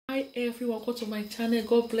Hi everyone, welcome to my channel.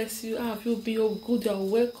 God bless you. How have you been? Oh, good. You are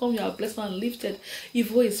welcome. You are blessed and lifted.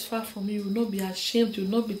 Evil is far from you. You will not be ashamed. You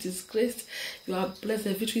will not be disgraced. You are blessed.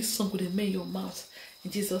 The victory song will remain in your mouth. In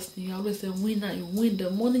Jesus' name, you are always a winner. You win the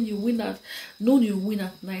morning, you win at noon, you win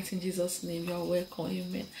at night. In Jesus' name, you are welcome.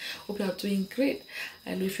 Amen. Hope you are doing great.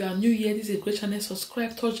 And if you are new here, this is a great channel.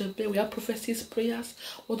 Subscribe, touch the bell. We have prophecies, prayers,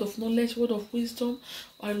 word of knowledge, word of wisdom.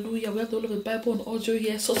 Hallelujah. We have the whole of the Bible on audio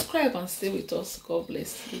here. Subscribe and stay with us. God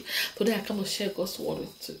bless you. Today I come to share God's word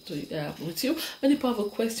with you. Many people have a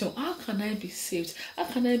question. How can I be saved? How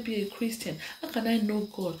can I be a Christian? How can I know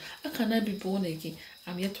God? How can I be born again?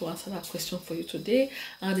 I'm here to answer that question for you today.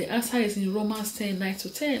 And the answer is in Romans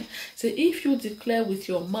 10:9-10. So if you declare with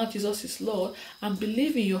your mouth Jesus is Lord and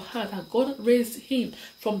believe in your heart that God raised him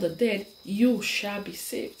from the dead, you shall be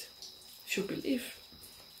saved. If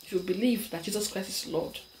you believe that Jesus Christ is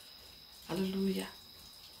Lord. Hallelujah.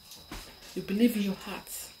 You believe in your heart.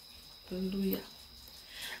 Hallelujah.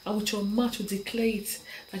 And with your mouth you declare it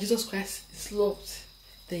that Jesus Christ is Lord,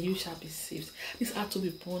 then you shall be saved. This has to be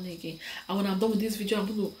born again. And when I'm done with this video, I'm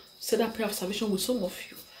going to say that prayer of salvation with some of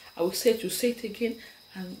you. I will say it, you say it again,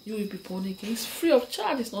 and you will be born again. It's free of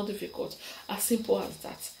charge. It's not difficult. As simple as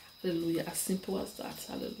that. Hallelujah. As simple as that.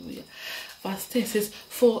 Hallelujah. Verse 10 says,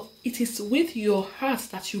 for it is with your heart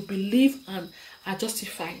that you believe and are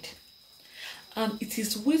justified. And it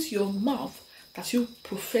is with your mouth that you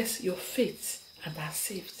profess your faith and are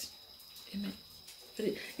saved. Amen.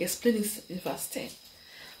 He explains this in verse 10.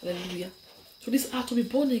 Hallelujah. So this has to be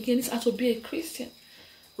born again. This has to be a Christian.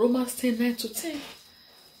 Romans 10:9-10.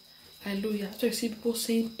 Hallelujah. So you see people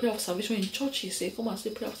saying prayer of salvation in churches. Say, come and say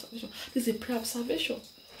prayer of salvation. This is a prayer of salvation.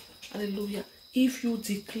 Hallelujah. If you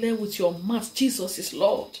declare with your mouth Jesus is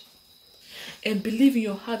Lord and believe in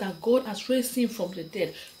your heart that God has raised him from the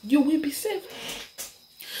dead, you will be saved.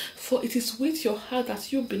 For it is with your heart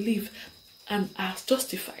that you believe and are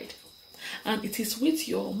justified. And it is with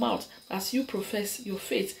your mouth as you profess your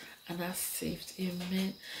faith and are saved.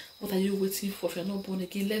 Amen. What are you waiting for? If you're not born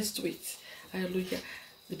again, let's do it. Hallelujah.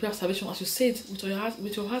 The prayer of salvation, as you say it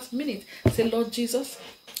with your heart, mean it. Say, Lord Jesus,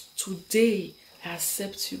 today I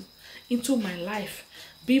accept you into my life.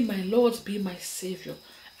 Be my Lord, be my Savior.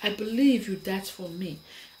 I believe you died for me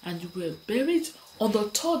and you were buried. On the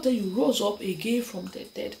third day you rose up again from the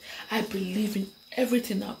dead. I believe in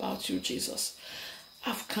everything about you, Jesus.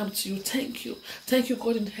 I've come to you. Thank you. Thank you,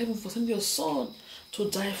 God in heaven, for sending your son to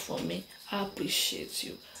die for me. I appreciate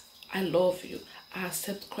you. I love you. I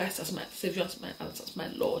accept Christ as my Savior, as my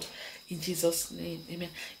Lord. In Jesus' name, amen.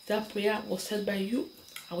 That prayer was said by you,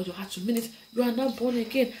 and with your heart to mean it, you are now born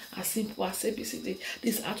again. As simple as ABCD.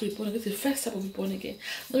 This is how to be born again. This is the first step of being born again.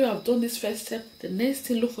 Now you have done this first step. The next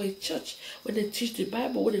thing, look for a church where they teach the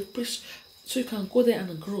Bible, where they preach, so you can go there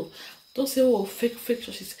and grow. Don't say, oh, fake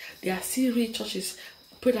churches. They are still real churches.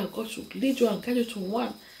 Pray that God should lead you and guide you to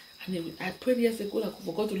one. And I prayed years ago that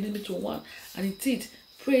for God to lead me to one. And He did.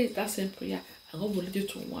 Pray that same prayer and God will lead you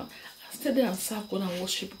to one. And stay there and serve God and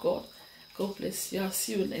worship God. God bless you. I'll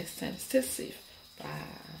see you next time. Stay safe.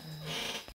 Bye.